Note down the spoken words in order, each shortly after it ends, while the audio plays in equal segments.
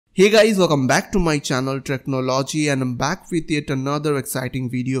Hey guys, welcome back to my channel Technology, and I'm back with yet another exciting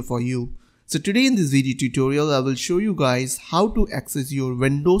video for you. So today in this video tutorial I will show you guys how to access your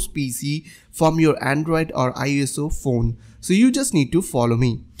Windows PC from your Android or iOS phone. So you just need to follow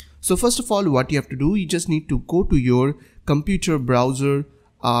me. So first of all, what you have to do, you just need to go to your computer browser,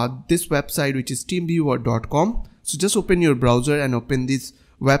 this website which is teamviewer.com. So just open your browser and open this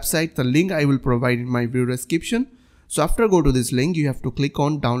website. The link I will provide in my video description. So after go to this link, you have to click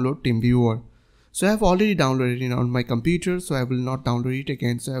on download TeamViewer. So I have already downloaded it on my computer, so I will not download it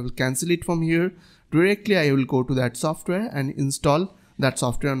again. So I will cancel it from here. Directly I will go to that software and install that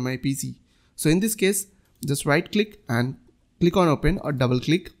software on my PC. So in this case, just right click and click on open or double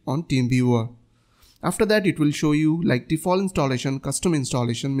click on TeamViewer. After that, it will show you like default installation, custom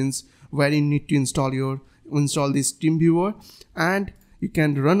installation, means where you need to install this TeamViewer, and you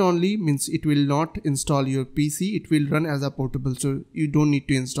can run only, means it will not install your PC, it will run as a portable, so you don't need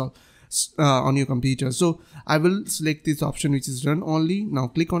to install on your computer. So I will select this option which is run only. Now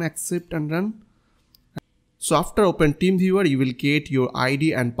click on accept and run. So after open TeamViewer, you will get your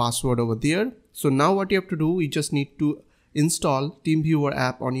ID and password over there. So now what you have to do, you just need to install TeamViewer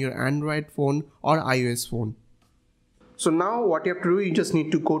app on your Android phone or iOS phone. So now what you have to do, you just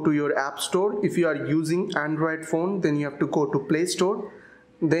need to go to your app store. If you are using Android phone, then you have to go to Play Store.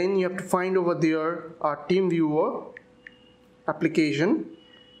 Then you have to find over there a TeamViewer application,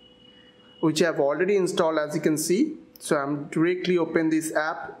 which I have already installed, as you can see. So I'm directly open this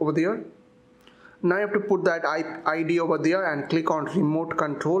app over there. Now you have to put that ID over there and click on remote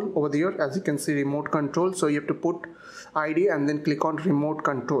control over there. As you can see, remote control. So you have to put ID and then click on remote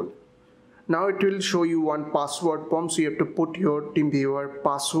control. Now it will show you one password prompt, so you have to put your TeamViewer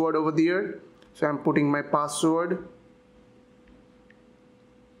password over there. So I'm putting my password.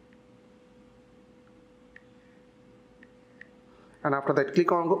 And after that,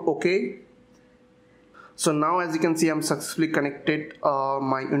 click on OK. So now as you can see, I'm successfully connected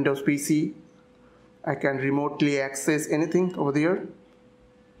my Windows PC. I can remotely access anything over there.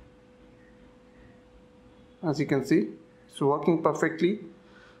 As you can see, it's working perfectly.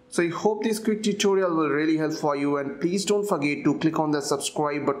 So I hope this quick tutorial will really help for you, and please don't forget to click on the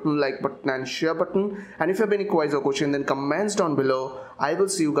subscribe button, like button and share button. And if you have any queries or question, then comments down below. I will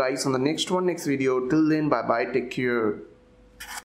see you guys on the next video. Till then, bye bye, take care.